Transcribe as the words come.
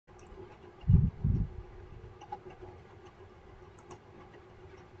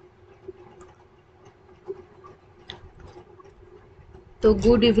তো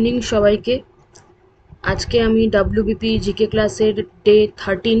good evening সবাইকে। আজকে আমি WBP জিকে ক্লাসের ডে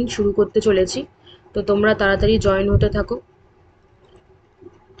 13 শুরু করতে চলেছি। তো তোমরা তাড়াতাড়ি জয়েন হতে থাকো,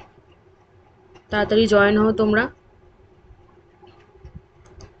 তাড়াতাড়ি জয়েন হও তোমরা।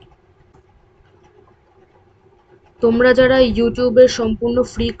 তোমরা যারা ইউটিউবের সম্পূর্ণ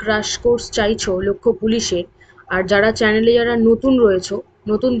ফ্রি ক্র্যাশ কোর্স চাইছো লক্ষ্য পুলিশের, আর যারা চ্যানেলে যারা নতুন রয়েছো,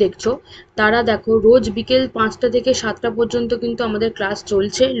 নতুন দেখছো, তারা দেখো রোজ বিকেল 5টা থেকে 7টা পর্যন্ত কিন্তু আমাদের ক্লাস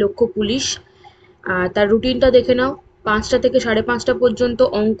চলছে লক্ষ্য পুলিশ। তার রুটিনটা দেখে নাও। 5টা থেকে 5:30 পর্যন্ত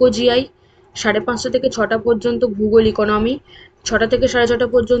অঙ্ক জিআই, 5:30 থেকে 6টা পর্যন্ত ভূগোল ইকোনমি, 6টা থেকে 6:30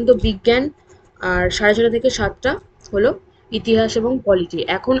 পর্যন্ত বিজ্ঞান, আর 6:30 থেকে 7টা হলো ইতিহাস এবং পলিটি।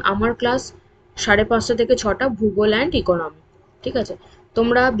 এখন আমার ক্লাস 5:30 থেকে 6টা ভূগোল অ্যান্ড ইকোনমি। ঠিক আছে,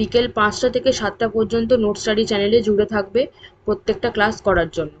 তোমরা বিকেল 5টা থেকে 7টা পর্যন্ত নোট স্টাডি চ্যানেলে জুড়ে থাকবে প্রত্যেকটা ক্লাস করার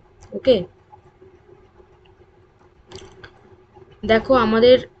জন্য। ওকে, দেখো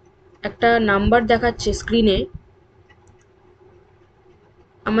আমাদের একটা নাম্বার দেখাচ্ছে স্ক্রিনে।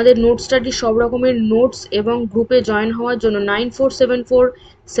 আমাদের নোট স্টাডি সব রকমের নোটস এবং গ্রুপে জয়েন হওয়ার জন্য 9474706470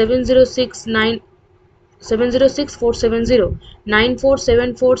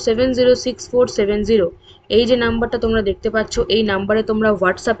 9474706470 এই যে নাম্বারটা তোমরা দেখতে পাচ্ছ, এই নাম্বারে তোমরা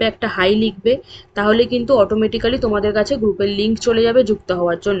হোয়াটসঅ্যাপে একটা হাই লিখবে, তাহলে কিন্তু অটোমেটিক্যালি তোমাদের কাছে গ্রুপের লিঙ্ক চলে যাবে যুক্ত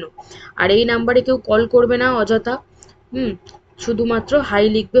হওয়ার জন্য। আর এই নাম্বারে কেউ কল করবে না অযথা, শুধুমাত্র হাই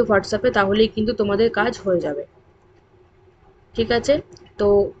লিখবে হোয়াটসঅ্যাপে, তাহলেই কিন্তু তোমাদের কাজ হয়ে যাবে। ঠিক আছে, তো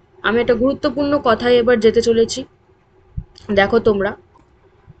আমি একটা গুরুত্বপূর্ণ কথায় এবার যেতে চলেছি। দেখো তোমরা,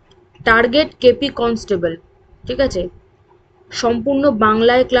 টার্গেট কেপি কনস্টেবল, ঠিক আছে, সম্পূর্ণ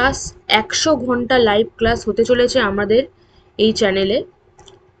বাংলায় ক্লাস, 100 ঘন্টা লাইভ ক্লাস হতে চলেছে আমাদের এই চ্যানেলে।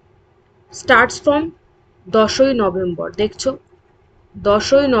 Starts from 10ই November. দেখছো,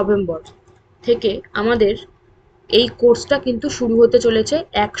 10ই নভেম্বর থেকে আমাদের এই কোর্সটা কিন্তু শুরু হতে চলেছে।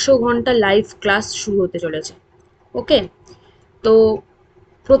 100 ঘন্টা লাইভ ক্লাস শুরু হতে চলেছে। ওকে, তো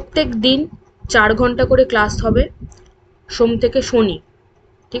প্রত্যেক দিন 4 ঘন্টা করে ক্লাস হবে, সোম থেকে শনি।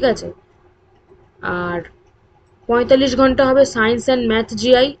 ঠিক আছে, আর 45 ঘন্টা হবে সায়েন্স অ্যান্ড ম্যাথ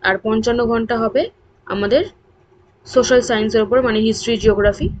জিআই, আর 55 ঘন্টা হবে আমাদের সোশ্যাল সায়েন্সের উপরে, মানে হিস্ট্রি,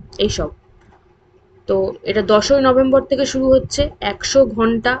 জিওগ্রাফি, এইসব। তো এটা 10ই নভেম্বর থেকে শুরু হচ্ছে। 100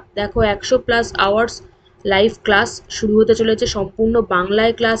 ঘন্টা, দেখো 100+ আওয়ার্স লাইভ ক্লাস শুরু হতে চলেছে, সম্পূর্ণ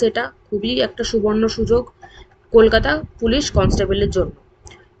বাংলায় ক্লাস। এটা খুবই একটা সুবর্ণ সুযোগ কলকাতা পুলিশ কনস্টেবলের জন্য।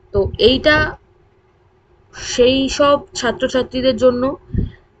 তো এইটা সেই সব ছাত্রছাত্রীদের জন্য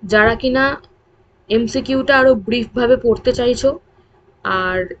যারা কিনা এমসিকিউটা আরো ব্রিফভাবে পড়তে চাইছো,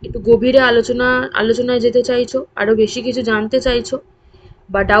 আর একটু গভীরে আলোচনায় যেতে চাইছো, আরো বেশি কিছু জানতে চাইছো,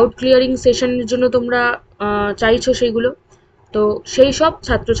 বা ডাউট ক্লিয়ারিং সেশনের জন্য তোমরা চাইছো সেইগুলো। তো সেই সব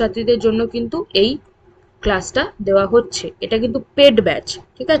ছাত্রছাত্রীদের জন্য কিন্তু এই ক্লাসটা দেওয়া হচ্ছে। এটা কিন্তু পেড ব্যাচ।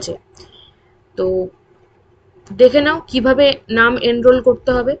 ঠিক আছে, তো দেখে নাও কিভাবে নাম এনরোল করতে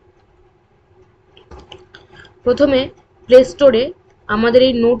হবে। প্রথমে প্লে স্টোরে আমাদের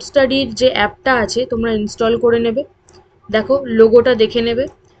এই নোট স্টাডির যে অ্যাপটা আছে তোমরা ইনস্টল করে নেবে। দেখো লোগোটা দেখে নেবে।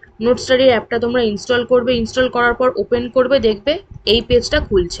 নোট স্টাডির অ্যাপটা তোমরা ইনস্টল করবে, ইনস্টল করার পর ওপেন করবে, দেখবে এই পেজটা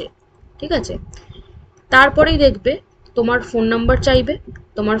খুলছে। ঠিক আছে, তারপরেই দেখবে তোমার ফোন নাম্বার চাইবে।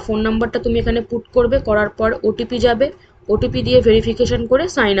 তোমার ফোন নাম্বারটা তুমি এখানে পুট করবে, করার পর ওটিপি যাবে, ওটিপি দিয়ে ভেরিফিকেশন করে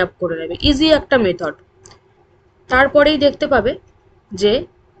সাইন আপ করে নেবে। ইজি একটা মেথড। তারপরেই দেখতে পাবে যে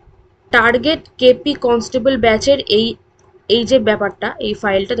টার্গেট কেপি কনস্টেবল ব্যাচের এই যে ব্যাপারটা, এই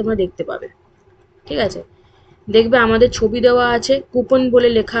ফাইলটা তোমরা দেখতে পাবে। ঠিক আছে, দেখবে আমাদের ছবি দেওয়া আছে, কুপন বলে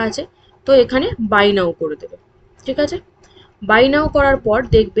লেখা আছে। তো এখানে বাই নাও করে দেবে। ঠিক আছে, বাই নাও করার পর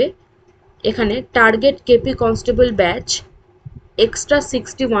দেখবে এখানে target KP constable batch extra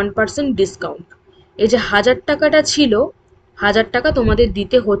 61% discount. এই যে 1000 টাকাটা ছিল, 1000 টাকা তোমাদের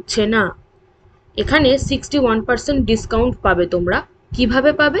দিতে হচ্ছে না। এখানে 61% ডিসকাউন্ট পাবে তোমরা।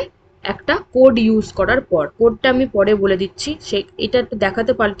 কিভাবে পাবে? একটা কোড ইউজ করার পর। কোডটা আমি পরে বলে দিচ্ছি, এটা একটু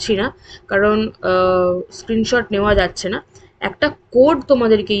দেখাতে পারছি না কারণ স্ক্রিনশট নেওয়া যাচ্ছে না। একটা কোড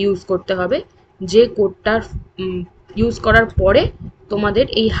তোমাদেরকে ইউজ করতে হবে, যে কোডটা ইউজ করার পরে তোমাদের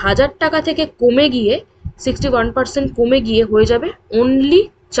এই 1000 টাকা থেকে কমে গিয়ে 61% কমে গিয়ে হয়ে যাবে অনলি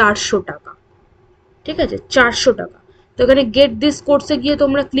 400 টাকা। ঠিক আছে, 400 টাকা। তো এখানে গেট দিস কোর্সে গিয়ে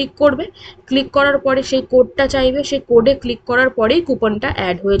তোমরা ক্লিক করবে। ক্লিক করার পরে সেই কোডটা চাইবে, সেই কোডে ক্লিক করার পরেই কুপনটা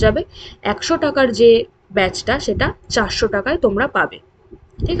অ্যাড হয়ে যাবে। 100 টাকার যে ব্যাচটা সেটা 400 টাকায় তোমরা পাবে।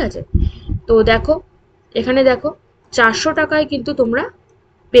 ঠিক আছে, তো দেখো এখানে দেখো 400 টাকায় কিন্তু তোমরা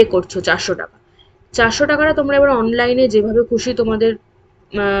পে করছো। 400 টাকা, 400 টাকাটা তোমরা এবার অনলাইনে যেভাবে খুশি তোমাদের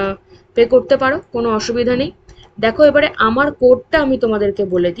পে করতে পারো, কোনো অসুবিধা নেই। দেখো এবারে আমার কোডটা আমি তোমাদেরকে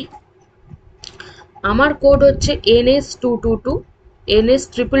বলে দিই। আমার কোড হচ্ছে NS222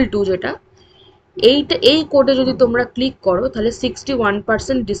 NS222 যেটা, এই কোডে যদি তোমরা ক্লিক করো তাহলে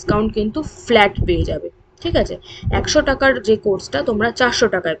 61% ডিসকাউন্ট কিন্তু ফ্ল্যাট পেয়ে যাবে। ঠিক আছে, 100 টাকার যে কোর্সটা তোমরা 400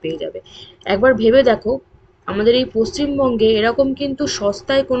 টাকায় পেয়ে যাবে। একবার ভেবে দেখো, আমাদের এই পশ্চিমবঙ্গে এরকম কিন্তু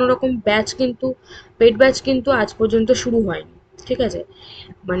সস্তায় কোনো রকম ব্যাচ কিন্তু, পেড ব্যাচ কিন্তু আজ পর্যন্ত শুরু হয়নি। ঠিক আছে,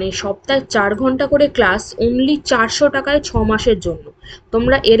 মানে সপ্তাহে 4 ঘন্টা করে ক্লাস, অনলি 400 টাকায় 6 মাসের জন্য।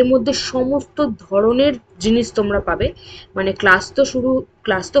 তোমরা এর মধ্যে সমস্ত ধরনের জিনিস তোমরা পাবে, মানে ক্লাস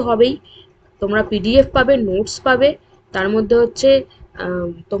তো হবেই, তোমরা পিডিএফ পাবে, নোটস পাবে, তার মধ্যে হচ্ছে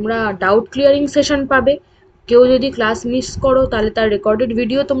তোমরা ডাউট ক্লিয়ারিং সেশন পাবে, কেউ যদি ক্লাস মিস করো তাহলে তার রেকর্ডেড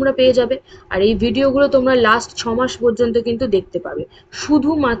ভিডিও তোমরা পেয়ে যাবে, আর এই ভিডিওগুলো তোমরা লাস্ট 6 মাস পর্যন্ত কিন্তু দেখতে পাবে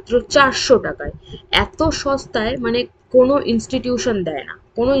শুধুমাত্র 400 টাকায়। এত সস্তায় মানে কোনো ইনস্টিটিউশন দেয় না,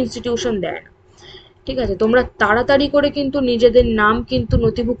 কোনো ইনস্টিটিউশন দেয় না। ঠিক আছে, তোমরা তাড়াতাড়ি করে কিন্তু নিজেদের নাম কিন্তু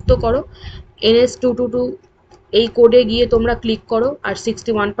নথিভুক্ত করো, NS222 এই কোডে গিয়ে তোমরা ক্লিক করো, আর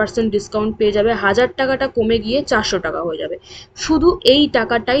 61% ডিসকাউন্ট পেয়ে যাবে। 1000 টাকাটা কমে গিয়ে 400 টাকা হয়ে যাবে। শুধু এই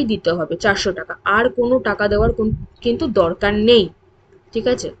টাকাটাই দিতে হবে, 400 টাকা, আর কোনো টাকা দেওয়ার কিন্তু দরকার নেই। ঠিক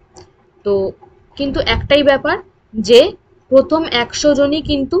আছে, তো কিন্তু একটাই ব্যাপার, যে প্রথম 100 জনই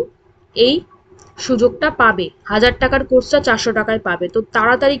কিন্তু এই সুযোগটা পাবে, 1000 টাকার কোর্সটা 400 টাকায় পাবে। তো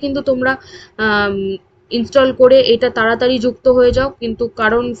তাড়াতাড়ি কিন্তু তোমরা ইনস্টল করে এটা তাড়াতাড়ি যুক্ত হয়ে যাও, কিন্তু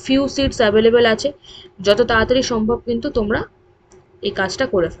কারণ ফিউ সিটস অ্যাভেলেবেল আছে, যত তাড়াতাড়ি সম্ভব কিন্তু তোমরা এই কাজটা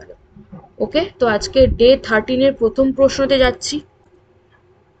করে ফেলো। ওকে, তো আজকে ডে 13 প্রথম প্রশ্নতে যাচ্ছি।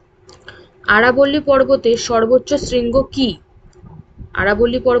 আরাবল্লী পর্বতের সর্বোচ্চ শৃঙ্গ কি?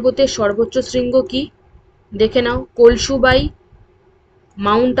 আরাবল্লী পর্বতের সর্বোচ্চ শৃঙ্গ কি? দেখে নাও, কলসুবাই,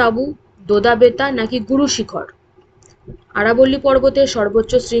 মাউন্ট আবু, দোদাবেতা নাকি গুরু শিখর? আরাবল্লী পর্বতের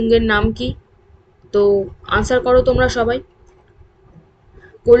সর্বোচ্চ শৃঙ্গের নাম কি? তো আনসার করো তোমরা সবাই।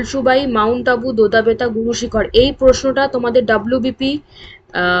 কলসুবাই, মাউন্ট আবু, দোদাবেতা, গুরু শিখর। এই প্রশ্নটা তোমাদের WBP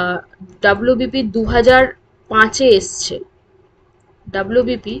 2005-এ এসছে,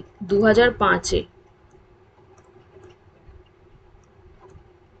 WBP 2005-এ।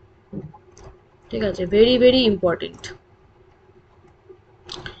 ঠিক আছে, ভেরি ভেরি ইম্পর্টেন্ট।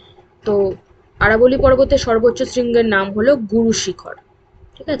 তো আরাবল্লী পর্বতের সর্বোচ্চ শৃঙ্গের নাম হলো গুরু শিখর।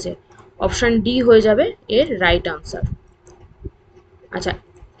 ঠিক আছে, অপশন ডি হয়ে যাবে এর রাইট আনসার। আচ্ছা,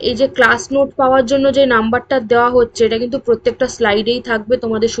 এই যে ক্লাস নোট পাওয়ার জন্য যে নাম্বারটা দেওয়া হচ্ছে, এটা কিন্তু প্রত্যেকটা স্লাইডেই থাকবে,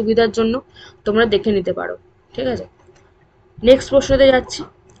 তোমাদের সুবিধার জন্য তোমরা দেখে নিতে পারো। ঠিক আছে, নেক্সট প্রশ্নতে যাচ্ছি।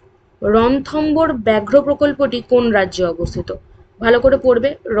 রণথম্বর ব্যাঘ্র প্রকল্পটি কোন রাজ্যে অবস্থিত? ভালো করে পড়বে,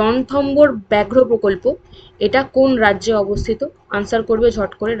 রণথম্বর ব্যাঘ্র প্রকল্প এটা কোন রাজ্যে অবস্থিত? আনসার করবে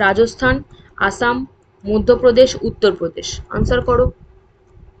ঝট করে। রাজস্থান, আসাম, মধ্যপ্রদেশ, উত্তরপ্রদেশ। আনসার করো।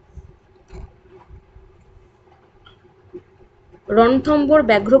 রণথম্বর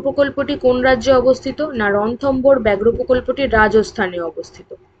ব্যাঘ্র প্রকল্পটি কোন রাজ্যে অবস্থিত? না, রণথম্বর ব্যাঘ্র প্রকল্পটি রাজস্থানে অবস্থিত।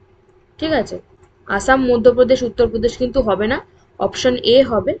 ঠিক আছে, আসাম, মধ্যপ্রদেশ, উত্তরপ্রদেশ কিন্তু হবে না, অপশন এ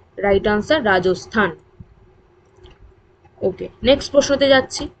হবে রাইট আনসার, রাজস্থান। ওকে, নেক্সট প্রশ্নতে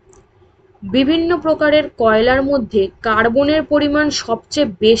যাচ্ছি। বিভিন্ন প্রকারের কয়লার মধ্যে কার্বনের পরিমাণ সবচেয়ে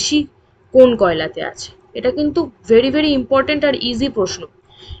বেশি কোন কয়লাতে আছে? এটা কিন্তু ভেরি ভেরি ইম্পর্টেন্ট আর ইজি প্রশ্ন।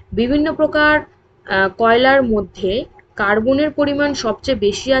 বিভিন্ন প্রকার কয়লার মধ্যে কার্বনের পরিমাণ সবচেয়ে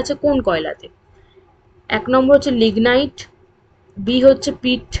বেশি আছে কোন কয়লাতে? 1 নম্বর হচ্ছে লিগনাইট, বি হচ্ছে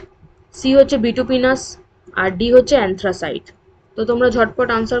পিট, সি হচ্ছে বিটুপিনাস, আর ডি হচ্ছে অ্যানথ্রাসাইট। তো তোমরা ঝটপট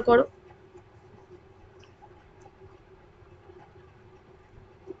আনসার করো।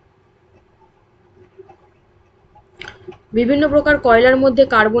 বিভিন্ন প্রকার কয়লার মধ্যে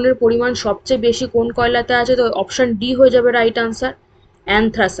কার্বনের পরিমাণ সবচেয়ে বেশি কোন কয়লাতে আছে? তো অপশন ডি হয়ে যাবে রাইট আনসার,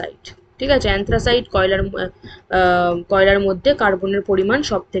 অ্যানথ্রাসাইট। ঠিক আছে, অ্যানথ্রাসাইট কয়লার মধ্যে কার্বনের পরিমাণ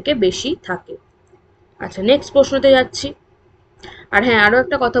সব থেকে বেশি থাকে। আচ্ছা, নেক্সট প্রশ্নতে যাচ্ছি। আর হ্যাঁ, আরো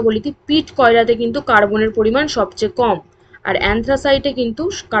একটা কথা বলি কি, পিট কয়লাতে কিন্তু কার্বনের পরিমাণ সবচেয়ে কম, আর অ্যানথ্রাসাইটে কিন্তু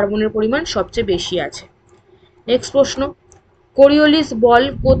কার্বনের পরিমাণ সবচেয়ে বেশি আছে। নেক্সট প্রশ্ন, কোরিওলিস বল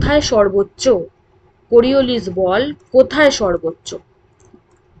কোথায় সর্বোচ্চ? কোরিওলিস বল কোথায় সর্বোচ্চ?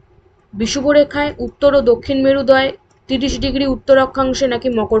 বিষুবরেখায়, উত্তর ও দক্ষিণ মেরুদয়, 30 ডিগ্রি উত্তর অক্ষাংশে নাকি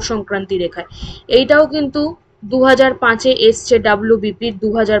মকর সংক্রান্তি রেখায়? এইটাও কিন্তু 2005-এ এসছে, WBP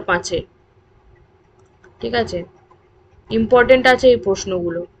 2005-এ। ঠিক আছে, ইম্পর্টেন্ট আছে এই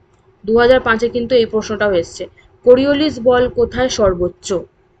প্রশ্নগুলো, 2005-এ কিন্তু এই প্রশ্নটাও এসছে। কোরিওলিস বল কোথায় সর্বোচ্চ?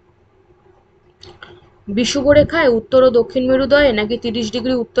 বিষুবরেখায়, উত্তর ও দক্ষিণ মেরুদয়ে, নাকি 30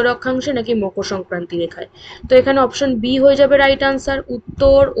 ডিগ্রি উত্তর অক্ষাংশে, নাকি মকর সংক্রান্তি রেখায়? তো এখানে অপশন বি হয়ে যাবে রাইট আনসার,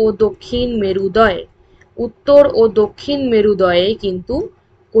 উত্তর ও দক্ষিণ মেরুদয়ে। উত্তর ও দক্ষিণ মেরুদয়ে কিন্তু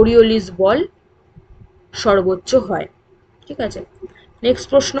কোরিওলিস বল সর্বোচ্চ হয়। ঠিক আছে, নেক্সট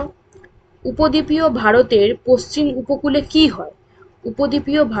প্রশ্ন, উপদ্বীপীয় ভারতের পশ্চিম উপকূলে কি হয়?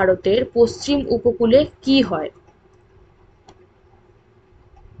 উপদ্বীপীয় ভারতের পশ্চিম উপকূলে কি হয়?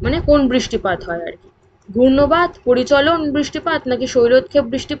 মানে কোন বৃষ্টিপাত হয় আর কি। ঘূর্ণবাত, পরিচলন বৃষ্টিপাত, নাকি শৈলোৎক্ষেপ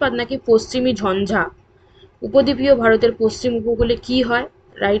বৃষ্টিপাত, নাকি পশ্চিমী ঝঞ্ঝা? উপদ্বীপীয় ভারতের পশ্চিম উপকূলে কি হয়?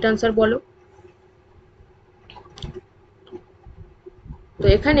 রাইট আনসার বলো। তো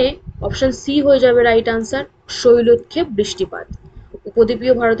এখানে অপশন সি হয়ে যাবে রাইট আনসার, শৈলোৎক্ষেপ বৃষ্টিপাত।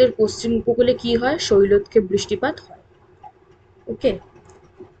 উপদ্বীপীয় ভারতের পশ্চিম উপকূলে কি হয়? শৈলোৎক্ষেপ বৃষ্টিপাত হয়। ওকে,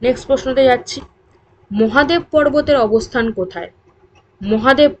 নেক্সট প্রশ্নতে যাচ্ছি। মহাদেব পর্বতের অবস্থান কোথায়?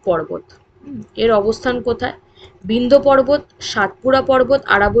 মহাদেব পর্বত এর অবস্থান কোথায়? বিন্ধ্য পর্বত, সাতপুরা পর্বত,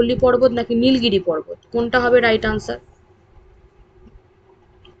 আরাবল্লী পর্বত, নাকি নীলগিরি পর্বত? কোনটা হবে রাইট আনসার?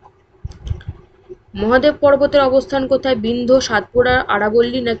 মহাদেব পর্বতের অবস্থান কোথায়? বিন্ধ্য, সাতপুরা,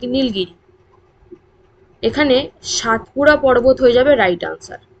 আরাবল্লী, নাকি নীলগিরি? এখানে সাতপুরা পর্বত হয়ে যাবে রাইট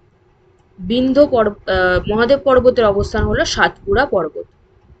আনসার। মহাদেব পর্বতের অবস্থান হলো সাতপুরা পর্বত।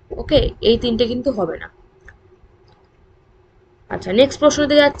 ওকে, এই তিনটে কিন্তু হবে না। আচ্ছা, নেক্সট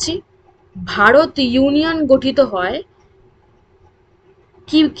প্রশ্নতে যাচ্ছি। ভারত ইউনিয়ন গঠিত হয়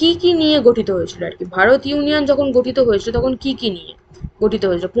কি কি কি নিয়ে গঠিত হয়েছিল আর কি। ভারত ইউনিয়ন যখন গঠিত হয়েছিল তখন কি কি নিয়ে গঠিত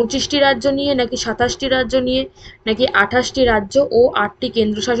হয়েছিল? 25টি রাজ্য নিয়ে, নাকি 27টি রাজ্য নিয়ে, নাকি 28টি রাজ্য ও 8টি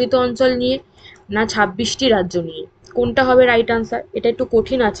কেন্দ্রশাসিত অঞ্চল নিয়ে, না 26টি রাজ্য নিয়ে? কোনটা হবে রাইট আনসার? এটা একটু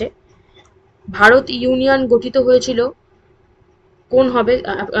কঠিন আছে। ভারত ইউনিয়ন গঠিত হয়েছিল কোন হবে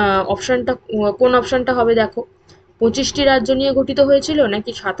অপশনটা, কোন অপশনটা হবে দেখো। 25টি রাজ্য নিয়ে গঠিত হয়েছিল,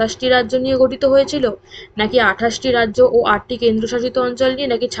 নাকি 27টি রাজ্য নিয়ে গঠিত হয়েছিল, নাকি 28টি রাজ্য ও 8টি কেন্দ্রশাসিত অঞ্চল নিয়ে,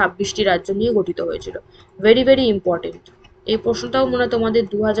 নাকি 26টি রাজ্য নিয়ে গঠিত হয়েছিল? Very very important. এই প্রশ্নটাও মনে হয় তোমাদের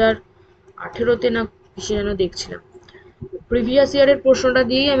 2018-তে না কিসে যেন দেখছিলাম। প্রিভিয়াস ইয়ারের প্রশ্নটা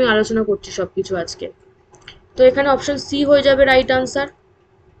দিয়েই আমি আলোচনা করছি সবকিছু আজকে। তো এখানে অপশন সি হয়ে যাবে রাইট আনসার।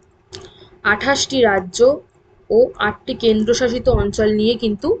 28টি রাজ্য ও 8টি কেন্দ্রশাসিত অঞ্চল নিয়ে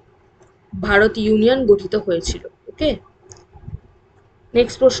কিন্তু ভারত ইউনিয়ন গঠিত হয়েছিল। ওকে,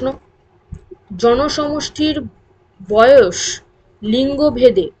 নেক্সট প্রশ্ন। জনসমষ্টির বয়স লিঙ্গ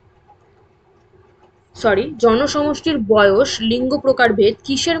ভেদে জনসমষ্টির বয়স লিঙ্গ প্রকারভেদ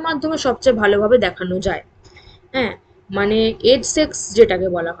কিসের মাধ্যমে সবচেয়ে ভালোভাবে দেখানো যায়? হ্যাঁ, মানে এজ সেক্স যেটাকে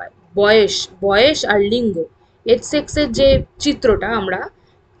বলা হয়, বয়স বয়স আর লিঙ্গ, এজ সেক্সের যে চিত্রটা আমরা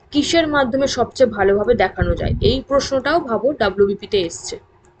কিসের মাধ্যমে সবচেয়ে ভালোভাবে দেখানো যায়? এই প্রশ্নটাও ভাবো ডাব্লিউবিপিতে এসছে,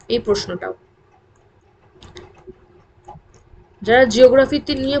 এই প্রশ্নটাও। যারা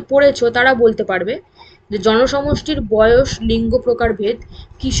জিওগ্রাফিতে নিয়ে পড়েছো তারা বলতে পারবে যে জনসমষ্টির বয়স লিঙ্গ প্রকারভেদ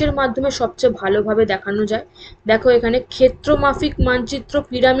কিসের মাধ্যমে সবচেয়ে ভালোভাবে দেখানো যায়। দেখো এখানে ক্ষেত্রমাফিক মানচিত্র,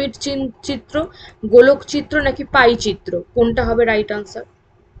 পিরামিড চিত্র, গোলক চিত্র, নাকি পাই চিত্র? কোনটা হবে রাইট আনসার?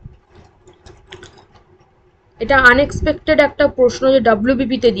 এটা আনএক্সপেক্টেড একটা প্রশ্ন যে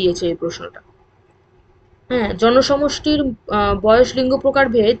ডাব্লিউবিপিতে দিয়েছে এই প্রশ্নটা। হ্যাঁ, জনসমষ্টির বয়স লিঙ্গ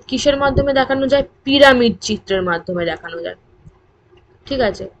প্রকারভেদ কিসের মাধ্যমে দেখানো যায়? পিরামিড চিত্রের মাধ্যমে দেখানো যায়। ঠিক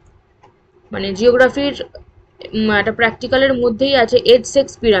আছে, মানে জিওগ্রাফির একটা প্র্যাকটিক্যালের মধ্যেই আছে এজ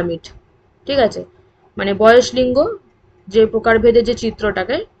সেক্স পিরামিড। ঠিক আছে, মানে বয়স লিঙ্গ যে প্রকারভেদে যে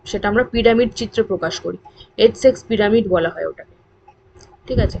চিত্রটাকে সেটা আমরা পিরামিড চিত্রে প্রকাশ করি, এজ সেক্স পিরামিড বলা হয় ওটাকে।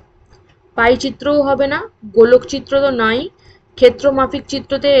 ঠিক আছে, পাই চিত্রও হবে না, গোলক চিত্র তো নাই, ক্ষেত্রমাফিক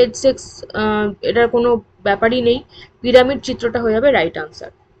চিত্রতে এজ সেক্স এটার কোনো ব্যাপারই নেই, পিরামিড চিত্রটা হয়ে যাবে রাইট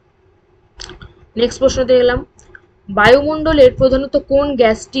আনসার। নেক্সট প্রশ্নতে গেলাম। বায়ুমণ্ডলের প্রধানত কোন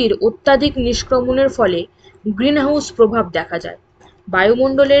গ্যাসটির অত্যাধিক নিষ্ক্রমণের ফলে গ্রিনহাউস প্রভাব দেখা যায়?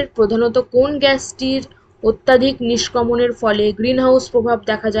 বায়ুমণ্ডলের প্রধানত কোন গ্যাসটির অত্যাধিক নিষ্ক্রমণের ফলে গ্রিনহাউস প্রভাব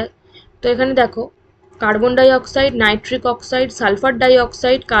দেখা যায়? তো এখানে দেখো, carbon die oxide, nitric oxide, sulphur die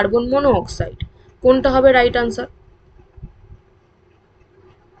oxide, carbon মনো অক্সাইড। কোনটা হবে রাইট আনসার?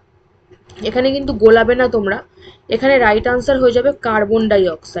 এখানে কিন্তু গোলাবে না তোমরা, এখানে রাইট আনসার হয়ে যাবে কার্বন ডাই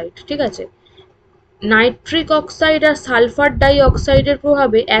অক্সাইড। ঠিক আছে, নাইট্রিক অক্সাইড আর সালফার ডাই অক্সাইডের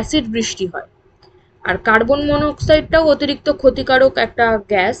প্রভাবে অ্যাসিড বৃষ্টি হয়, আর কার্বন মনোক্সাইডটাও অতিরিক্ত ক্ষতিকারক একটা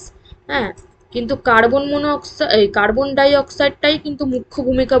গ্যাস। হ্যাঁ, কিন্তু কার্বন ডাই অক্সাইডটাই কিন্তু মুখ্য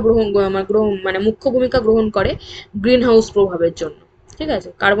ভূমিকা গ্রহণ করে গ্রিন হাউস প্রভাবের জন্য। ঠিক আছে,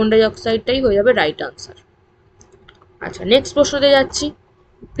 কার্বন ডাই অক্সাইডটাই হয়ে যাবে রাইট আনসার। আচ্ছা, নেক্সট প্রশ্নতে যাচ্ছি।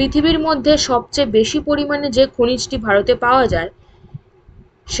 পৃথিবীর মধ্যে সবচেয়ে বেশি পরিমাণে যে খনিজটি ভারতে পাওয়া যায়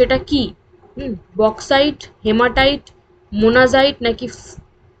সেটা কি? বক্সাইট, হেমাটাইট, মোনাজাইট, নাকি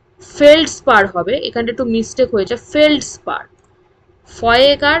ফেল্ডস্পার? হবে এখানে একটু মিস্টেক হয়েছে, ফেল্ডস্পার।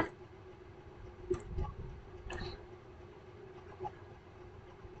 ফয়েগার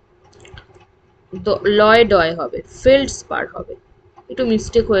লয় ডয় হবে, ফেল্ডস্পার হবে, একটু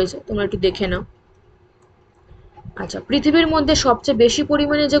মিস্টেক হয়েছে, তোমরা একটু দেখে নাও। আচ্ছা, পৃথিবীর মধ্যে সবচেয়ে বেশি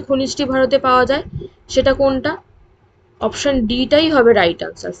পরিমাণে যে খনিজটি ভারতে পাওয়া যায় সেটা কোনটা? অপশন ডিটাই হবে রাইট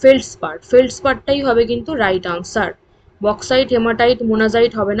আনসার, ফেল্ডস্পার, ফেল্ডস্পারটাই হবে কিন্তু right answer. Bauxite, hematite,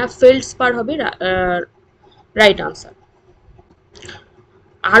 monazite হবে না, ফেল্ডস্পার হবে রাইট আনসার।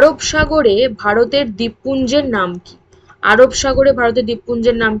 আরব সাগরে ভারতের দ্বীপপুঞ্জের নাম কি? আরব সাগরে ভারতের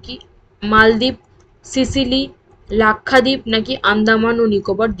দ্বীপপুঞ্জের নাম কি? মালদ্বীপ, সিসিলি, লাক্ষাদ্বীপ নাকি আন্দামান ও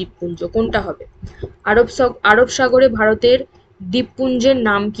নিকোবর দ্বীপপুঞ্জ, কোনটা হবে? আরব সাগরে ভারতের দ্বীপপুঞ্জের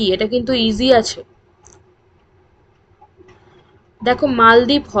নাম কি? এটা কিন্তু ইজি আছে। দেখো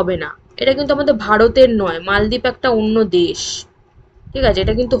মালদ্বীপ হবে না, এটা কিন্তু আমাদের ভারতের নয়, মালদ্বীপ একটা অন্য দেশ, ঠিক আছে,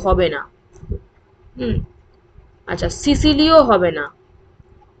 এটা কিন্তু হবে না। আচ্ছা, সিসিলিও হবে না।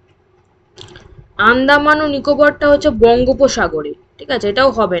 আন্দামান ও নিকোবরটা হচ্ছে বঙ্গোপসাগরে, ঠিক আছে, এটাও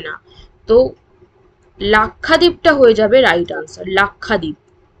হবে না। তো লাক্ষাদ্বীপটা হয়ে যাবে রাইট আনসার, লাক্ষাদ্বীপ,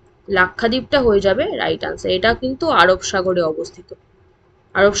 লাক্ষাদ্বীপটা হয়ে যাবে রাইট আনসার। এটা কিন্তু আরব সাগরে অবস্থিত,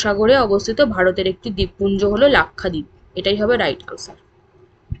 আরব সাগরে অবস্থিত ভারতের একটি দ্বীপপুঞ্জ হলো লাক্ষাদ্বীপ, এটাই হবে রাইট আনসার।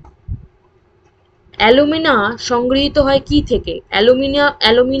 অ্যালুমিনা সংগৃহীত হয় কি থেকে?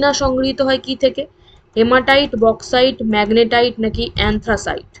 অ্যালুমিনা সংগৃহীত হয় কি থেকে? হেমাটাইট, বক্সাইট, ম্যাগনেটাইট নাকি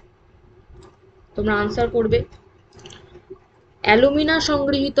অ্যানথ্রাসাইট? তোমরা আনসার করবে। অ্যালুমিনা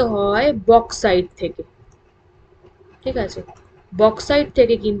সংগৃহীত হয় বক্সাইট থেকে, ঠিক আছে, বক্সাইট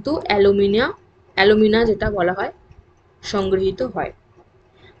থেকে কিন্তু অ্যালুমিনা যেটা বলা হয় সংগৃহীত হয়।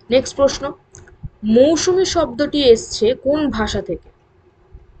 নেক্সট প্রশ্ন, মৌসুমী শব্দটি এসছে কোন ভাষা থেকে?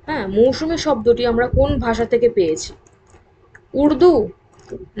 হ্যাঁ, মৌসুমী শব্দটি আমরা কোন ভাষা থেকে পেয়েছি? উর্দু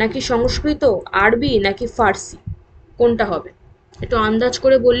নাকি সংস্কৃত, আরবি নাকি ফার্সি, কোনটা হবে? একটু আন্দাজ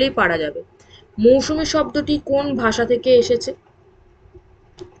করে বললেই পারা যাবে। মৌসুমী শব্দটি কোন ভাষা থেকে এসেছে?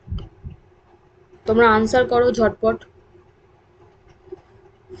 তোমরা আনসার করো ঝটপট।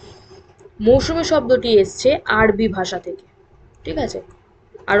 মৌসুমী শব্দটি এসছে আরবি ভাষা থেকে, ঠিক আছে,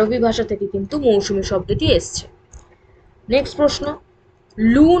 আরবি ভাষা থেকে কিন্তু মৌসুমী শব্দটি এসছে। নেক্সট প্রশ্ন,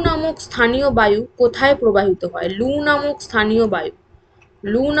 লু নামক স্থানীয় বায়ু কোথায় প্রবাহিত হয়? লু নামক স্থানীয় বায়ু,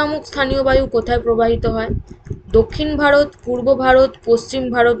 লু নামক স্থানীয় বায়ু কোথায় প্রবাহিত হয়? দক্ষিণ ভারত, পূর্ব ভারত, পশ্চিম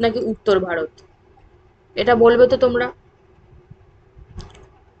ভারত নাকি উত্তর ভারত? এটা বলবে তো তোমরা।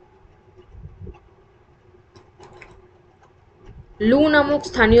 লু নামক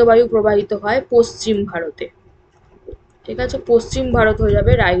স্থানীয় বায়ু প্রবাহিত হয় পশ্চিম ভারতে, ঠিক আছে, পশ্চিম ভারত হয়ে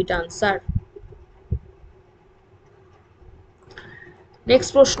যাবে রাইট আনসার।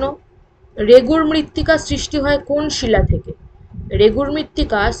 নেক্সট প্রশ্ন, রেগুর মৃত্তিকা সৃষ্টি হয় কোন শিলা থেকে? রেগুর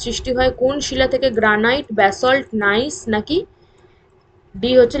মৃত্তিকা সৃষ্টি হয় কোন শিলা থেকে? গ্রানাইট, ব্যাসল্ট, নাইস নাকি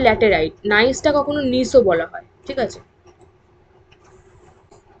ডি হচ্ছে ল্যাটেরাইট। নাইসটা কখনো নিসও বলা হয়, ঠিক আছে,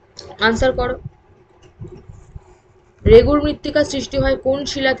 আনসার করো। রেগুর মৃত্তিকা সৃষ্টি হয় কোন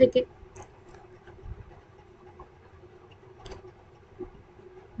শিলা থেকে?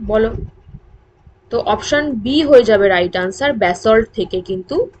 বলো। তো অপশন বি হয়ে যাবে রাইট আনসার, ব্যাসল্ট থেকে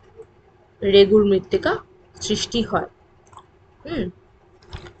কিন্তু রেগুর মৃত্তিকা সৃষ্টি হয়।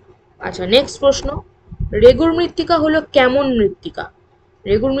 আচ্ছা, নেক্সট প্রশ্ন, রেগুর মৃত্তিকা হলো কেমন মৃত্তিকা?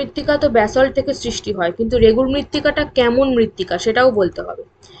 রেগুর মৃত্তিকা তো ব্যাসল্ট থেকে সৃষ্টি হয়, কিন্তু রেগুর মৃত্তিকাটা কেমন মৃত্তিকা সেটাও বলতে হবে।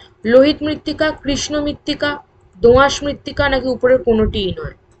 লোহিত মৃত্তিকা, কৃষ্ণ মৃত্তিকা, দোআঁশ মৃত্তিকা নাকি উপরের কোনোটিই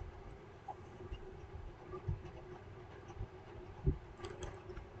নয়?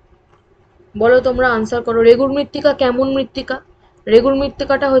 বলো, তোমরা আনসার করো। রেগুর মৃত্তিকা কেমন মৃত্তিকা? রেগুর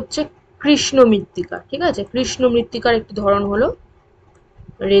মৃত্তিকাটা হচ্ছে কৃষ্ণ মৃত্তিকা, ঠিক আছে, কৃষ্ণ মৃত্তিকার একটি ধরন হলো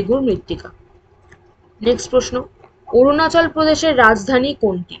রেগুর মৃত্তিকা। নেক্সট প্রশ্ন, অরুণাচল প্রদেশের রাজধানী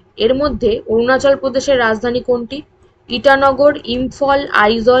কোনটি? এর মধ্যে অরুণাচল প্রদেশের রাজধানী কোনটি? ইটানগর, ইম্ফল,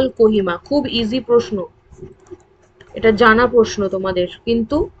 আইজল, কোহিমা। খুব ইজি প্রশ্ন, এটা জানা প্রশ্ন তোমাদের,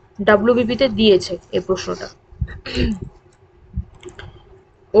 কিন্তু ডাব্লিউবিপি তে দিয়েছে এই প্রশ্নটা।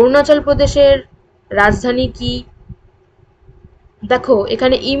 অরুণাচল প্রদেশের রাজধানী কি? দেখো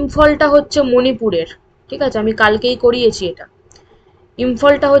এখানে ইম্ফলটা হচ্ছে মণিপুরের, ঠিক আছে, আমি কালকেই করিয়েছি এটা।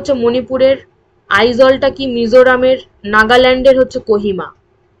 ইম্ফলটা হচ্ছে মণিপুরের, আইজলটা কি মিজোরামের, নাগাল্যান্ডের হচ্ছে কোহিমা।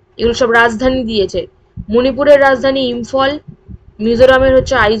 এগুলো সব রাজধানী দিয়েছে। মণিপুরের রাজধানী ইম্ফল, মিজোরামের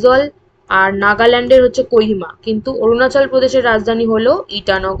হচ্ছে আইজল, আর নাগাল্যান্ডের হচ্ছে কোহিমা, কিন্তু অরুণাচল প্রদেশের রাজধানী হলো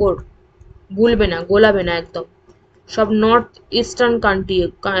ইটানগর। ভুলবে না, গোলাবে না একদম, সব নর্থ ইস্টার্ন কান্ট্রি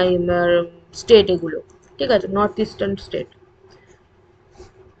স্টেট এগুলো, ঠিক আছে, নর্থ ইস্টার্ন স্টেট।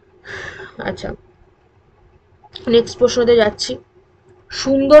 আচ্ছা, নেক্সট প্রশ্নতে যাচ্ছি,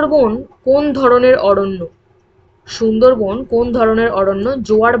 সুন্দরবন কোন ধরনের অরণ্য? সুন্দরবন কোন ধরনের অরণ্য?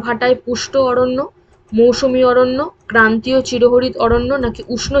 জোয়ার ভাটায় পুষ্ট অরণ্য, মৌসুমী অরণ্য, ক্রান্তীয় চিরহরিত অরণ্য নাকি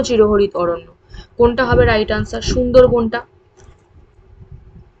উষ্ণ চিরহরিত অরণ্য, কোনটা হবে রাইট আনসার? সুন্দরবনটা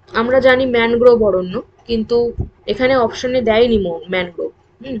আমরা জানি ম্যানগ্রোভ অরণ্য, কিন্তু এখানে অপশনে দেয়নি ম্যানগ্রোভ,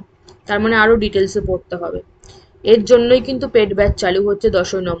 তার মানে আরো ডিটেলসে পড়তে হবে। এর জন্যই কিন্তু পেড ব্যাচ চালু হচ্ছে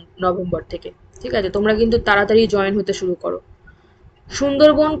 10ই নভেম্বর থেকে। ঠিক আছে, তোমরা কিন্তু তাড়াতাড়ি জয়েন হতে শুরু করো।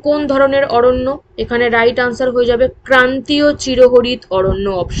 সুন্দরবন কোন ধরনের অরণ্য? এখানে রাইট আনসার হয়ে যাবে ক্রান্তীয় চিরহরিত অরণ্য,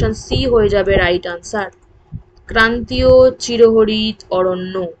 অপশন সি হয়ে যাবে রাইট আনসার, ক্রান্তীয় চিরহরিত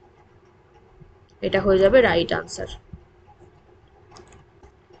অরণ্য, এটা হয়ে যাবে রাইট আনসার।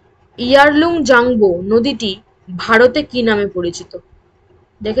 ইয়ারলুং জাংবো নদীটি ভারতে কি নামে পরিচিত?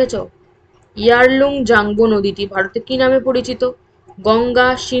 দেখেছ, ইয়ারলুং জাংবো নদীটি ভারতে কি নামে পরিচিত? গঙ্গা,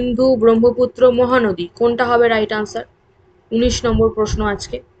 সিন্ধু, ব্রহ্মপুত্র, মহানদী, কোনটা হবে রাইট আনসার? 19 নম্বর প্রশ্ন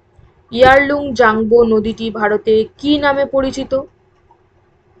আজকে। ইয়ারলুং জাংবো নদীটি ভারতে কি নামে পরিচিত?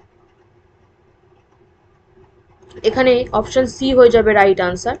 এখানে অপশন সি হয়ে যাবে রাইট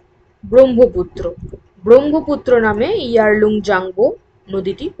আনসার, ব্রহ্মপুত্র। ব্রহ্মপুত্র নামে ইয়ারলুং জাংবো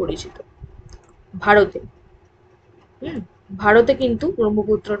নদীটি পরিচিত ভারতে। ভারতে কিন্তু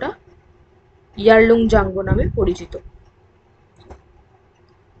ব্রহ্মপুত্রটা ইয়ারলুং জাংবো নামে পরিচিত।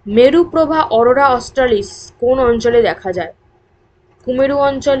 মেরুপ্রভা অরোরা অস্ট্রালিস কোন অঞ্চলে দেখা যায়? কুমেরু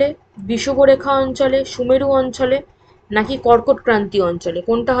অঞ্চলে, বিষুবরেখা অঞ্চলে, সুমেরু অঞ্চলে, নাকি কর্কট ক্রান্তি অঞ্চলে,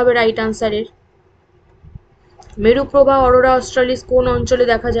 কোনটা হবে রাইট আনসারের? মেরুপ্রভা অরোরা অস্ট্রালিস কোন অঞ্চলে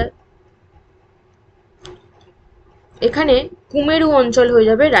দেখা যায়? এখানে কুমেরু অঞ্চল হয়ে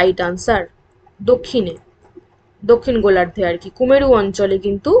যাবে রাইট আনসার, দক্ষিণে, দক্ষিণ গোলার্ধে আর কি, কুমেরু অঞ্চলে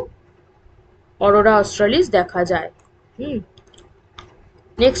কিন্তু অরোরা অস্ট্রালিস দেখা যায়।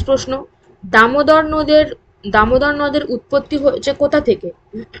 নেক্সট প্রশ্ন, দামোদর নদের উৎপত্তি হয়েছে কোথা থেকে?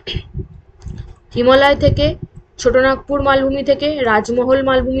 হিমালয় থেকে, ছোটনাগপুর মালভূমি থেকে, রাজমহল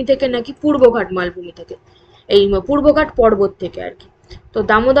মালভূমি থেকে, নাকি পূর্বঘাট মালভূমি থেকে, এই পূর্বঘাট পর্বত থেকে আর কি। তো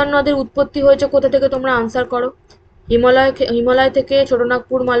দামোদর নদের উৎপত্তি হয়েছে কোথা থেকে, তোমরা আনসার করো। হিমালয় থেকে,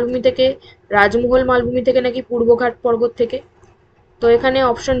 ছোটনাগপুর মালভূমি থেকে, রাজমহল মালভূমি থেকে, নাকি পূর্বঘাট পর্বত থেকে? তো এখানে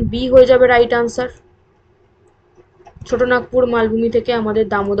অপশন বি হয়ে যাবে রাইট আনসার, ছোটনাগপুর মালভূমি থেকে আমাদের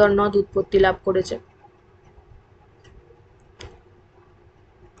দামোদর নদ উৎপত্তি লাভ করেছে।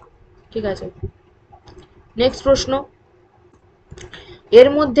 ঠিক আছে, নেক্সট প্রশ্ন, এর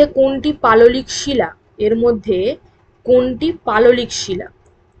মধ্যে কোনটি পাললিক শিলা? এর মধ্যে কোনটি পাললিক শিলা?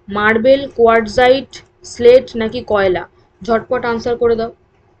 মার্বেল, কোয়ার্টজাইট, স্লেট, নাকি কয়লা? ঝটপট আনসার করে দাও।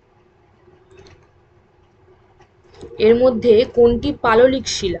 এর মধ্যে কোনটি পাললিক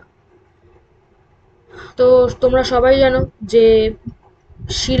শিলা? তো তোমরা সবাই জানো যে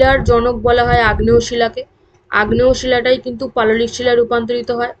শিলার জনক বলা হয় আগ্নেয় শিলাকে। আগ্নেয় শিলাটাই কিন্তু পাললিক শিলায় রূপান্তরিত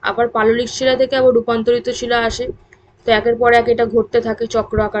হয়, আবার পাললিক শিলা থেকে আবার রূপান্তরিত শিলা আসে। তো একের পর এক এটা ঘটতে থাকে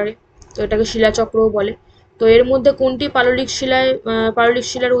চক্র আকারে, তো এটাকে শিলাচক্রও বলে। তো এর মধ্যে কোনটি পাললিক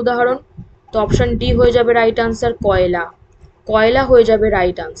শিলার উদাহরণ? তো অপশন ডি হয়ে যাবে রাইট আনসার, কয়লা। কয়লা হয়ে যাবে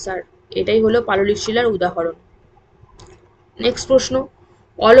রাইট আনসার, এটাই হলো পাললিক শিলার উদাহরণ। নেক্সট প্রশ্ন,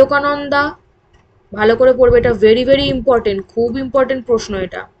 অলকানন্দা, ভালো করে পড়বে, এটা ভেরি ভেরি ইম্পর্টেন্ট, খুব ইম্পর্টেন্ট প্রশ্ন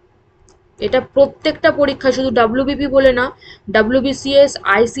এটা। এটা প্রত্যেকটা পরীক্ষায়, শুধু WBP বলে না, WBCS,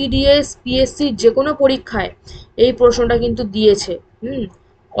 ICDS, PSC যে কোনো পরীক্ষায় এই প্রশ্নটা কিন্তু দিয়েছে।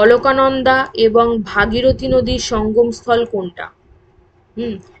 অলকানন্দা এবং ভাগীরথী নদীর সঙ্গমস্থল কোনটা?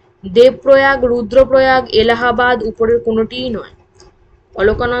 দেবপ্রয়াগ, রুদ্রপ্রয়াগ, এলাহাবাদ, উপরের কোনোটিই নয়।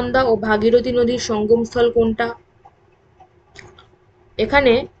 অলকানন্দা ও ভাগীরথী নদীর সঙ্গমস্থল কোনটা?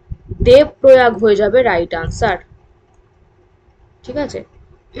 এখানে দেবপ্রয়াগ হয়ে যাবে রাইট আনসার। ঠিক আছে,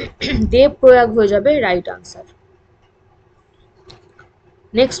 দেবপ্রয়াগ হয়ে যাবে রাইট আনসার।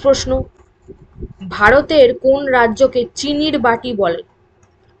 নেক্সট প্রশ্ন, ভারতের কোন রাজ্যকে চিনির বাটি বলে?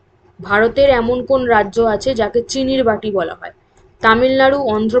 ভারতের এমন কোন রাজ্য আছে যাকে চিনির বাটি বলা হয়? তামিলনাড়ু,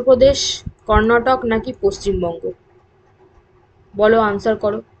 অন্ধ্রপ্রদেশ, কর্ণাটক, নাকি পশ্চিমবঙ্গ? বলো, আনসার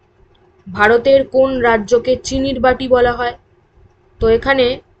করো। ভারতের কোন রাজ্যকে চিনির বাটি বলা হয়? তো এখানে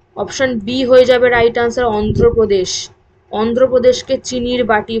অপশন বি হয়ে যাবে রাইট আনসার, অন্ধ্রপ্রদেশ। অন্ধ্রপ্রদেশকে চিনির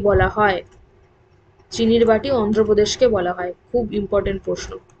বাটি বলা হয়, চিনির বাটি অন্ধ্রপ্রদেশকে বলা হয়। খুব ইম্পর্টেন্ট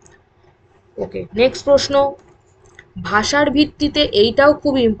প্রশ্ন। ওকে, নেক্সট প্রশ্ন, ভাষার ভিত্তিতে, এইটাও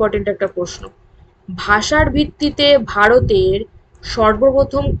খুব ইম্পর্টেন্ট একটা প্রশ্ন, ভাষার ভিত্তিতে ভারতের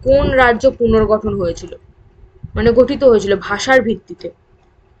সর্বপ্রথম কোন রাজ্য পুনর্গঠন হয়েছিল, মানে গঠিত হয়েছিল ভাষার ভিত্তিতে?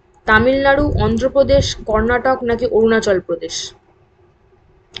 তামিলনাড়ু, অন্ধ্রপ্রদেশ, কর্ণাটক, নাকি অরুণাচল প্রদেশ?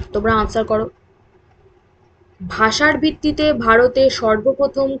 তোমরা আনসার করো। ভাষার ভিত্তিতে ভারতে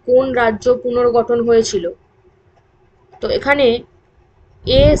সর্বপ্রথম কোন রাজ্য পুনর্গঠন হয়েছিল? তো এখানে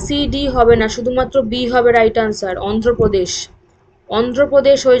ACD হবে না, শুধুমাত্র বি হবে রাইট আনসার, অন্ধ্রপ্রদেশ।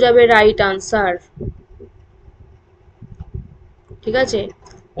 অন্ধ্রপ্রদেশ হয়ে যাবে রাইট আনসার। ঠিক আছে,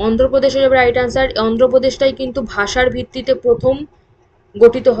 অন্ধ্রপ্রদেশ হয়ে যাবে রাইট আনসার। অন্ধ্রপ্রদেশটাই কিন্তু ভাষার ভিত্তিতে প্রথম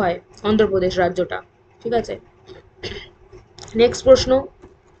গঠিত হয়, অন্ধ্রপ্রদেশ রাজ্যটা। ঠিক আছে, নেক্সট প্রশ্ন,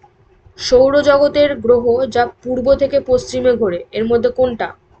 সৌরজগতের গ্রহ যা পূর্ব থেকে পশ্চিমে ঘোরে এর মধ্যে কোনটা?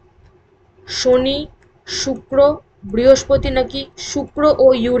 শনি, শুক্র, বৃহস্পতি নাকি শুক্র ও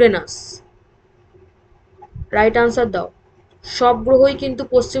ইউরেনাস? রাইট আনসার দাও। সব গ্রহই কিন্তু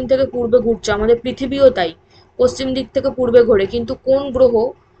পশ্চিম থেকে পূর্বে ঘুরছে, আমাদের পৃথিবীও তাই পশ্চিম দিক থেকে পূর্বে ঘোরে, কিন্তু কোন গ্রহ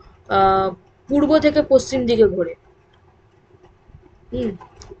পূর্ব থেকে পশ্চিম দিকে ঘোরে?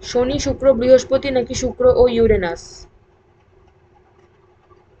 শনি, শুক্র, বৃহস্পতি নাকি শুক্র ও ইউরেনাস?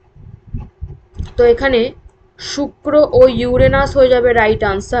 তো এখানে শুক্র ও ইউরেনাস হয়ে যাবে রাইট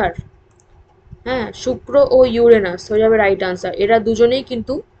আনসার। হ্যাঁ, শুক্র ও ইউরেনাস হয়ে যাবে রাইট আনসার। এরা দুজনেই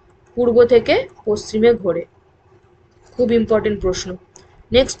কিন্তু পূর্ব থেকে পশ্চিমে ঘোরে। খুব ইম্পর্টেন্ট প্রশ্ন।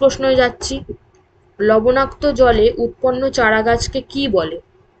 নেক্সট প্রশ্নে যাচ্ছি। লবণাক্ত জলে উৎপন্ন চারাগাছকে কি বলে?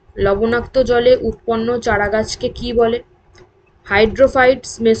 লবণাক্ত জলে উৎপন্ন চারাগাছকে কি বলে?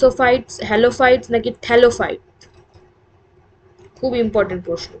 হাইড্রোফাইটস, মেসোফাইটস, হ্যালোফাইটস নাকি থ্যালোফাইট? খুব ইম্পর্টেন্ট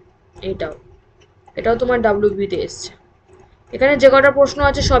প্রশ্ন এটাও তোমার ডাব্লিউবিতে এসছে। এখানে যে কটা প্রশ্ন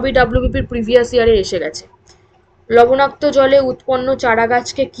আছে সবই ডাব্লিউবিপির প্রিভিয়াস ইয়ারে এসে গেছে। লবণাক্ত জলে উৎপন্ন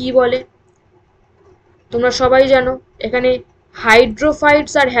চারাগাছকে কি বলে? তোমরা সবাই জানো এখানে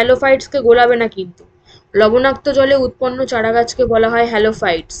হাইড্রোফাইটস আর হ্যালোফাইটসকে গোলাবে না কিন্তু। লবণাক্ত জলে উৎপন্ন চারাগাছকে বলা হয়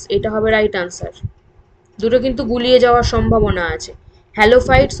হ্যালোফাইটস, এটা হবে রাইট আনসার। দুটো কিন্তু গুলিয়ে যাওয়ার সম্ভাবনা আছে,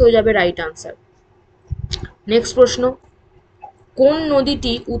 হ্যালোফাইটস হয়ে যাবে রাইট আনসার। নেক্সট প্রশ্ন। কোন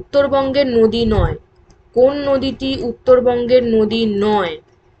নদীটি উত্তরবঙ্গের নদী নয়? কোন নদীটি উত্তরবঙ্গের নদী নয়?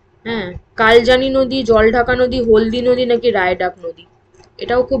 হ্যাঁ, কালজানি নদী, জলঢাকা নদী, হলদি নদী নাকি রায়ডাক নদী?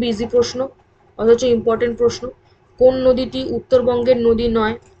 এটাও খুব ইজি প্রশ্ন, অথচ ইম্পর্টেন্ট প্রশ্ন। কোন নদীটি উত্তরবঙ্গের নদী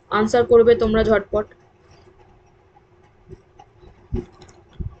নয়? আনসার করবে তোমরা ঝটপট।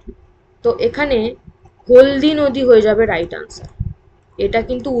 তো এখানে হলদি নদী হয়ে যাবে রাইট আনসার। এটা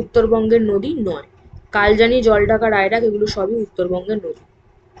কিন্তু উত্তরবঙ্গের নদী নয়। কালজানি, জলঢাকা, রায়ডাক এগুলো সবই উত্তরবঙ্গের নদী।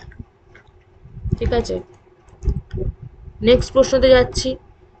 ঠিক আছে, নেক্সট প্রশ্নতে যাচ্ছি।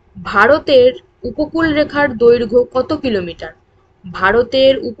 ভারতের উপকূল রেখার দৈর্ঘ্য কত কিলোমিটার?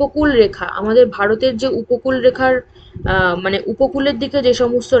 ভারতের উপকূল রেখা, আমাদের ভারতের যে উপকূল রেখার মানে উপকূলের দিকে যে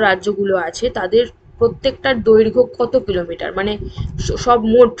সমস্ত রাজ্যগুলো আছে তাদের প্রত্যেকটার দৈর্ঘ্য কত কিলোমিটার, মানে সব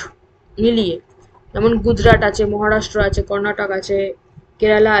মোট মিলিয়ে? যেমন গুজরাট আছে, মহারাষ্ট্র আছে, কর্ণাটক আছে,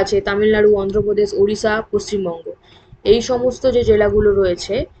 কেরালা আছে, তামিলনাড়ু, অন্ধ্রপ্রদেশ, ওড়িশা, পশ্চিমবঙ্গ, এই সমস্ত যে জেলাগুলো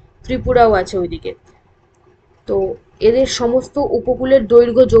রয়েছে, ত্রিপুরাও আছে ওইদিকে, তো এদের সমস্ত উপকূলের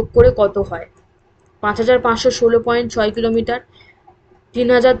দৈর্ঘ্য যোগ করে কত হয়? 5516.6 কিলোমিটার,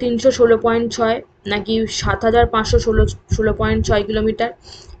 3316.6, নাকি 7516.6 কিলোমিটার,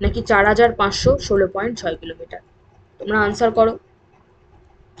 নাকি 4516.6 কিলোমিটার? তোমরা আনসার করো।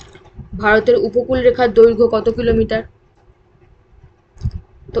 ভারতের উপকূল রেখার দৈর্ঘ্য কত কিলোমিটার?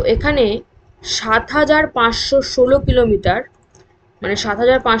 তো এখানে 7516 কিলোমিটার, মানে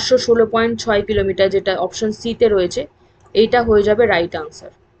 7516.6 কিলোমিটার, যেটা অপশন সিতে রয়েছে, এইটা হয়ে যাবে রাইট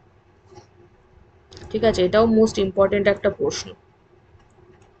আনসার। ঠিক আছে, এটাও মোস্ট ইম্পর্টেন্ট একটা প্রশ্ন।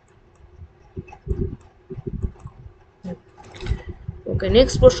 ওকে,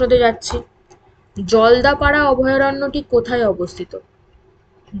 নেক্সট প্রশ্নতে যাচ্ছি। জলদাপাড়া অভয়ারণ্যটি কোথায় অবস্থিত?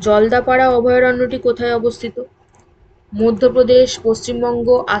 জলদাপাড়া অভয়ারণ্যটি কোথায় অবস্থিত? মধ্যপ্রদেশ, পশ্চিমবঙ্গ,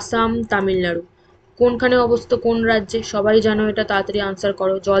 আসাম, তামিলনাড়ু, কোনখানে অবস্থিত, কোন রাজ্যে? সবাই জানো এটা, তাড়াতাড়ি আনসার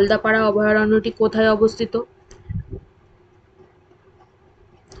করো। জলদাপাড়া অভয়ারণ্যটি কোথায় অবস্থিত?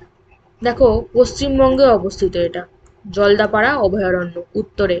 দেখো, পশ্চিমবঙ্গে অবস্থিত এটা, জলদাপাড়া অভয়ারণ্য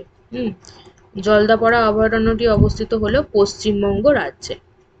উত্তরে। জলদাপাড়া অভয়ারণ্যটি অবস্থিত হলো পশ্চিমবঙ্গ রাজ্যে।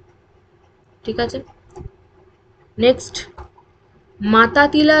 ঠিক আছে, নেক্সট।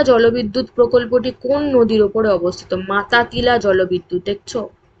 মাতাতিলা জলবিদ্যুৎ প্রকল্পটি কোন নদীর ওপরে অবস্থিত? মাতাতিলা জলবিদ্যুৎ, দেখছো?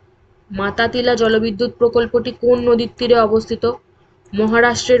 মাতাতিলা জলবিদ্যুৎ প্রকল্পটি কোন নদীর তীরে অবস্থিত?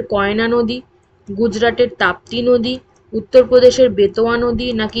 মহারাষ্ট্রের কয়না নদী, গুজরাটের তাপ্তি নদী, উত্তরপ্রদেশের বেতোয়া নদী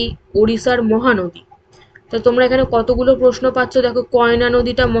নাকি ওড়িশার মহানদী? তো তোমরা এখানে কতগুলো প্রশ্ন পাচ্ছ দেখো। কয়না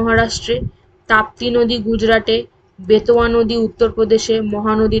নদীটা মহারাষ্ট্রে, তাপ্তি নদী গুজরাটে, বেতোয়া নদী উত্তরপ্রদেশে,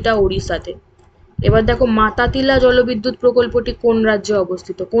 মহানদীটা ওড়িশাতে। এবার দেখো মাতাতিলা জলবিদ্যুৎ প্রকল্পটি কোন রাজ্যে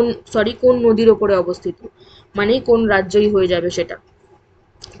অবস্থিত, কোন নদীর ওপরে অবস্থিত, মানে কোন রাজ্যই হয়ে যাবে সেটা।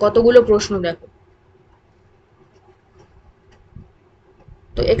 কতগুলো প্রশ্ন দেখো।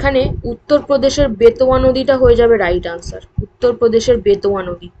 তো এখানে উত্তরপ্রদেশের বেতোয়া নদীটা হয়ে যাবে রাইট আনসার। উত্তরপ্রদেশের বেতোয়া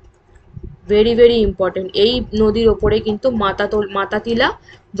নদী, ভেরি ভেরি ইম্পর্টেন্ট। এই নদীর ওপরে কিন্তু মাতাতিলা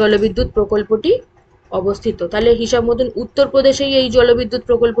জলবিদ্যুৎ প্রকল্পটি অবস্থিত। তাহলে হিসাব মতন উত্তরপ্রদেশেই এই জলবিদ্যুৎ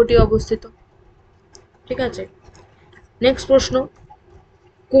প্রকল্পটি অবস্থিত। ঠিক আছে, নেক্সট প্রশ্ন।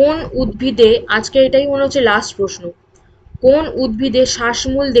 কোন উদ্ভিদে, আজকে এটাই মনে হচ্ছে লাস্ট প্রশ্ন, কোন উদ্ভিদে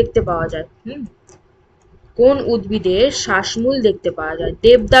শ্বাসমূল দেখতে পাওয়া যায়? কোন উদ্ভিদে শ্বাসমূল দেখতে পাওয়া যায়?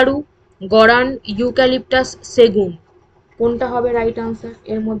 দেবদারু, গরান, ইউক্যালিপটাস, সেগুন, কোনটা হবে রাইট আনসার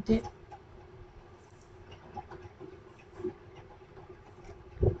এর মধ্যে?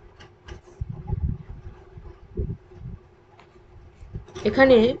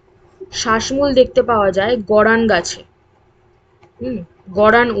 এখানে শ্বাসমূল দেখতে পাওয়া যায় গরান গাছে।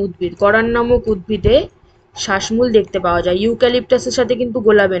 গরান উদ্ভিদ, গরান নামক উদ্ভিদে শ্বাসমূল দেখতে পাওয়া যায়। ইউক্যালিপটাসের সাথে কিন্তু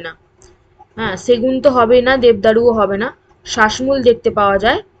গোলাবে না। হ্যাঁ, সেগুন তো হবেই না, দেবদারুও হবে না। শ্বাসমূল দেখতে পাওয়া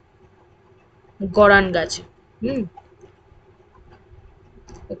যায় গরান গাছে।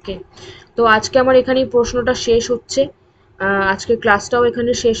 ওকে, তো আজকে আমার এখানেই প্রশ্নটা শেষ হচ্ছে। আজকে ক্লাসটাও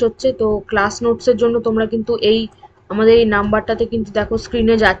এখানে শেষ হচ্ছে। তো ক্লাস নোটসের জন্য তোমরা কিন্তু আমাদের এই নাম্বারটাতে কিন্তু দেখো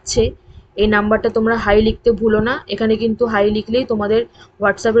স্ক্রিনে যাচ্ছে, এই নাম্বারটা তোমরা হাই লিখতে ভুলো না। এখানে কিন্তু হাই লিখলেই তোমাদের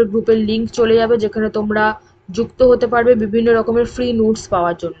হোয়াটসঅ্যাপের গ্রুপের লিঙ্ক চলে যাবে, যেখানে তোমরা যুক্ত হতে পারবে বিভিন্ন রকমের ফ্রি নোটস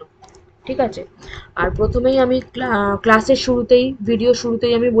পাওয়ার জন্য। ঠিক আছে? আর প্রথমেই আমি ক্লাসের শুরুতেই, ভিডিও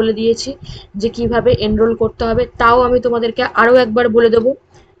শুরুতেই আমি বলে দিয়েছি যে কিভাবে এনরোল করতে হবে, তাও আমি তোমাদেরকে আরও একবার বলে দেবো,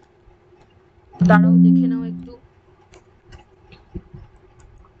 তারাও দেখে নাও একটু।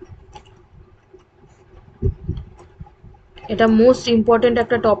 এটা মোস্ট ইম্পর্টেন্ট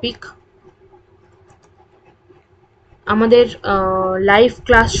একটা টপিক। আমাদের লাইভ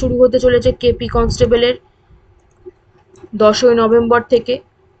ক্লাস শুরু হতে চলেছে কেপি কনস্টেবলের 10ই নভেম্বর থেকে।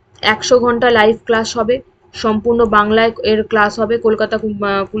 100 ঘন্টা লাইভ ক্লাস হবে, সম্পূর্ণ বাংলায় এর ক্লাস হবে। কলকাতা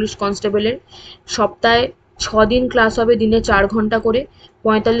পুলিশ কনস্টেবলের সপ্তাহে 6 দিন ক্লাস হবে, দিনে 4 ঘন্টা করে।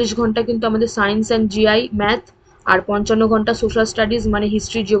 45 ঘন্টা কিন্তু আমাদের সায়েন্স অ্যান্ড জিআই ম্যাথ, আর 55 ঘন্টা সোশ্যাল স্টাডিজ মানে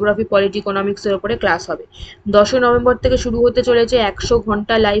হিস্ট্রি, জিওগ্রাফি, পলিটি, ইকোনমিক্সের উপরে ক্লাস হবে। 10ই নভেম্বর থেকে শুরু হতে চলেছে, 100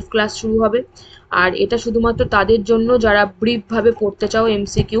 ঘন্টা লাইভ ক্লাস শুরু হবে। আর এটা শুধুমাত্র তাদের জন্য যারা ব্রিফভাবে পড়তে চাও,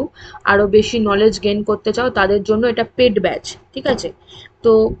 এমসিকিউ আরও বেশি নলেজ গেইন করতে চাও, তাদের জন্য এটা পেড ব্যাচ। ঠিক আছে?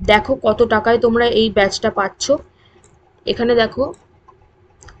 তো দেখো কত টাকায় তোমরা এই ব্যাচটা পাচ্ছ। এখানে দেখো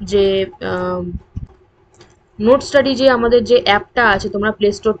যে নোট স্টাডি যে আমাদের যে অ্যাপটা আছে, তোমরা প্লে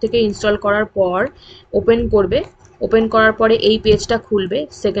স্টোর থেকে ইনস্টল করার পর ওপেন করবে। ওপেন করার পরে এই পেজটা খুলবে,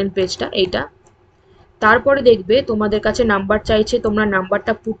 সেকেন্ড পেজটা এইটা। তারপরে দেখবে তোমাদের কাছে নাম্বার চাইছে, তোমরা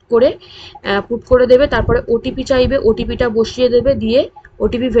নাম্বারটা পুট করে দেবে। তারপরে ওটিপি চাইবে, ওটিপিটা বসিয়ে দেবে, দিয়ে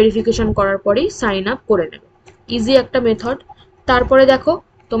ওটিপি ভেরিফিকেশন করার পরেই সাইন আপ করে নেবে। ইজি একটা মেথড। তারপরে দেখো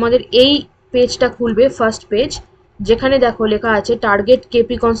তোমাদের এই পেজটা খুলবে, ফার্স্ট পেজ, যেখানে দেখো লেখা আছে টার্গেট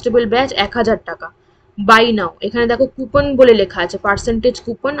কেপি কনস্টেবল ব্যাচ 1000 টাকা, বাই নাও। এখানে দেখো কুপন বলে লেখা আছে, পার্সেন্টেজ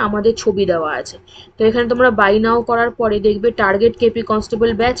কুপন, আমাদের ছবি দেওয়া আছে। তো এখানে তোমরা বাই নাও করার পরে দেখবে target KP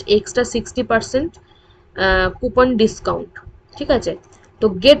constable batch extra 60% coupon discount. ঠিক আছে? তো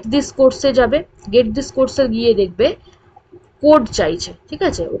গেট দিস কোর্সে যাবে, গেট দিস কোর্সে গিয়ে দেখবে কোড চাইছে। ঠিক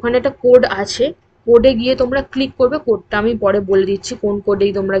আছে? ওখানে একটা কোড আছে, কোডে গিয়ে তোমরা ক্লিক করবে। কোডটা আমি পরে বলে দিচ্ছি কোন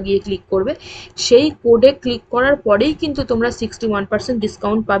কোডেই তোমরা গিয়ে ক্লিক করবে। সেই কোডে ক্লিক করার পরেই কিন্তু তোমরা 61%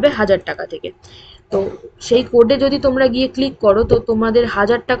 ডিসকাউন্ট পাবে 1000 টাকা থেকে। তো সেই কোডে যদি তোমরা গিয়ে ক্লিক করো, তো তোমাদের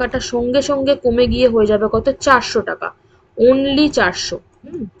 1000 টাকাটা সঙ্গে সঙ্গে কমে গিয়ে হয়ে যাবে কত? 400 টাকা, অনলি 400।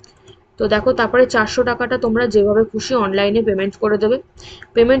 তো দেখো তারপরে 400 টাকাটা তোমরা যেভাবে খুশি অনলাইনে পেমেন্ট করে দেবে।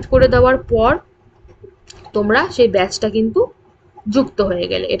 পেমেন্ট করে দেওয়ার পর তোমরা সেই ব্যাচটা কিন্তু যুক্ত হয়ে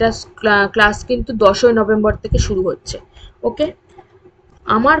গেলে। এটা ক্লাস কিন্তু 10ই নভেম্বর থেকে শুরু হচ্ছে। ওকে,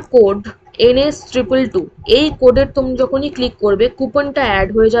 আমার কোড NS222, এই কোডের তুমি যখনই ক্লিক করবে কুপনটা অ্যাড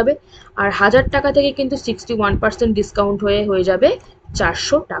হয়ে যাবে, আর 1000 টাকা থেকে কিন্তু 61% ডিসকাউন্ট হয়ে যাবে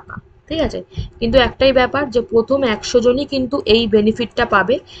 400 টাকা। ঠিক আছে? কিন্তু একটাই ব্যাপার, যে প্রথম 100 জনই কিন্তু এই বেনিফিটটা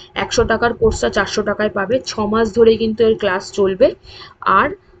পাবে। 100 টাকার কোর্সটা 400 টাকায় পাবে। 6 মাস ধরে কিন্তু এর ক্লাস চলবে। আর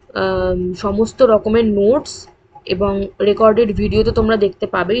সমস্ত রকমের নোটস এবং রেকর্ডেড ভিডিও তো তোমরা দেখতে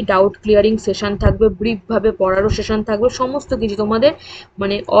পাবেই। ডাউট ক্লিয়ারিং সেশন থাকবে, ব্রিফভাবে পড়ারও সেশন থাকবে, সমস্ত কিছু তোমাদের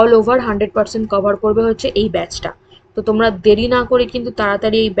মানে অল ওভার 100% কভার করবে হচ্ছে এই ব্যাচটা। তো তোমরা দেরি না করে কিন্তু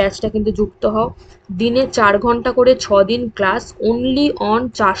তাড়াতাড়ি এই ব্যাচটা কিন্তু যুক্ত হও। দিনে 4 ঘন্টা করে 6 দিন ক্লাস, অনলি অন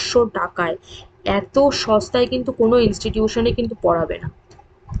 400 টাকায়। এত সস্তায় কিন্তু কোনো ইনস্টিটিউশনে কিন্তু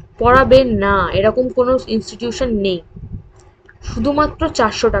পড়াবে না, এরকম কোনো ইনস্টিটিউশন নেই। শুধুমাত্র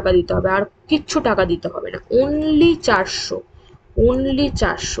 400 টাকা দিতে হবে, আর কিচ্ছু টাকা দিতে হবে না। অনলি 400, অনলি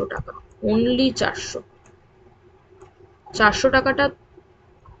 400 টাকা, অনলি 400। 400 টাকাটা,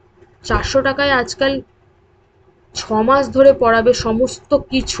 400 টাকায় আজকাল 6 মাস ধরে পড়াবে সমস্ত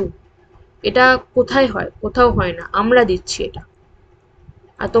কিছু। এটা কোথায় হয়? কোথাও হয় না, আমরা দিচ্ছি এটা।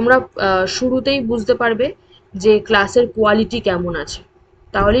 আর তোমরা শুরুতেই বুঝতে পারবে যে ক্লাসের কোয়ালিটি কেমন আছে,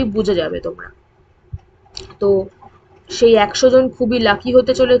 তাহলেই বুঝে যাবে তোমরা। তো সেই 100 জন খুবই লাকি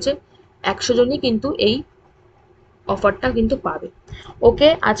হতে চলেছে, 100 জনই কিন্তু এই অফারটা কিন্তু পাবে। ওকে,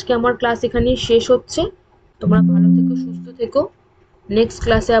 আজকে আমার ক্লাস এখানেই শেষ হচ্ছে। তোমরা ভালো থেকো, সুস্থ থেকো। নেক্সট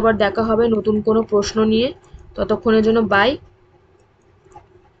ক্লাসে আবার দেখা হবে নতুন কোনো প্রশ্ন নিয়ে। ততক্ষণের জন্য বাই।